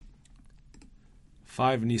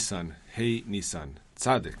5 Nissan, Hey Nissan,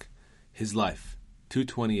 Tzaddik, his life,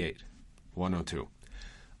 228, 102.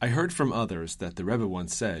 I heard from others that the Rabbi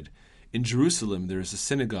once said, in Jerusalem there is a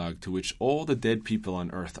synagogue to which all the dead people on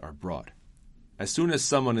earth are brought. As soon as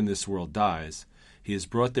someone in this world dies, he is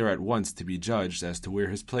brought there at once to be judged as to where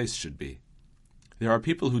his place should be. There are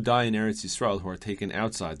people who die in Eretz Yisrael who are taken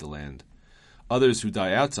outside the land. Others who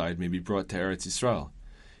die outside may be brought to Eretz Yisrael.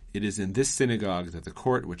 It is in this synagogue that the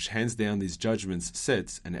court which hands down these judgments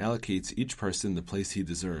sits and allocates each person the place he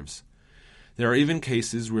deserves. There are even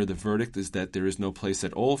cases where the verdict is that there is no place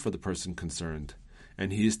at all for the person concerned,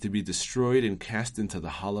 and he is to be destroyed and cast into the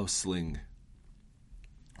hollow sling.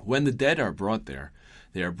 When the dead are brought there,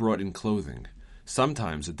 they are brought in clothing.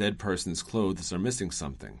 Sometimes a dead person's clothes are missing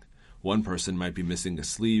something. One person might be missing a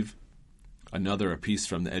sleeve, another a piece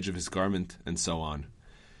from the edge of his garment, and so on.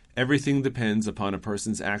 Everything depends upon a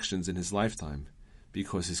person's actions in his lifetime,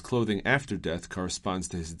 because his clothing after death corresponds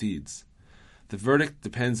to his deeds. The verdict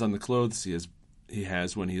depends on the clothes he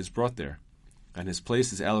has when he is brought there, and his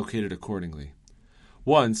place is allocated accordingly.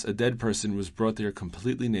 Once a dead person was brought there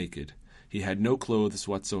completely naked. He had no clothes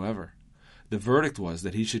whatsoever. The verdict was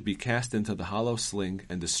that he should be cast into the hollow sling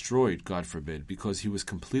and destroyed, God forbid, because he was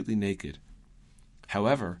completely naked.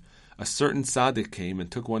 However, a certain Tzaddik came and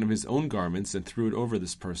took one of his own garments and threw it over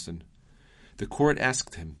this person. The court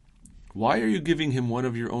asked him, "Why are you giving him one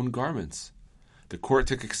of your own garments?" The court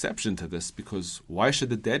took exception to this because why should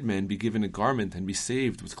the dead man be given a garment and be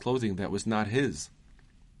saved with clothing that was not his?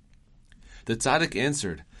 The Tzaddik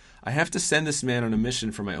answered, "I have to send this man on a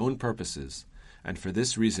mission for my own purposes, and for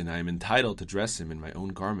this reason I am entitled to dress him in my own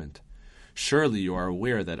garment. Surely you are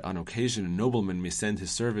aware that on occasion a nobleman may send his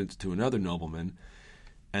servant to another nobleman,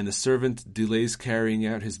 and the servant delays carrying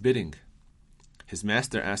out his bidding. His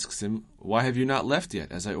master asks him, 'Why have you not left yet,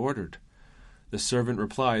 as I ordered?' The servant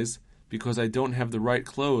replies, 'Because I don't have the right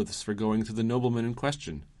clothes for going to the nobleman in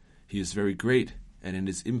question. He is very great, and it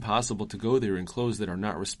is impossible to go there in clothes that are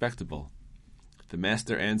not respectable.' The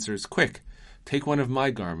master answers, 'Quick, take one of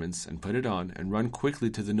my garments and put it on, and run quickly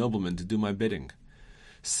to the nobleman to do my bidding.'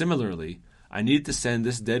 Similarly, I need to send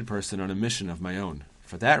this dead person on a mission of my own.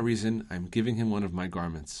 For that reason, I am giving him one of my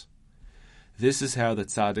garments." This is how the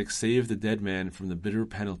Tzaddik saved the dead man from the bitter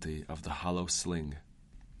penalty of the hollow sling.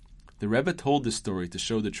 The Rebbe told this story to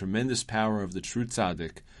show the tremendous power of the true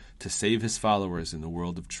Tzaddik to save his followers in the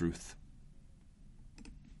world of truth.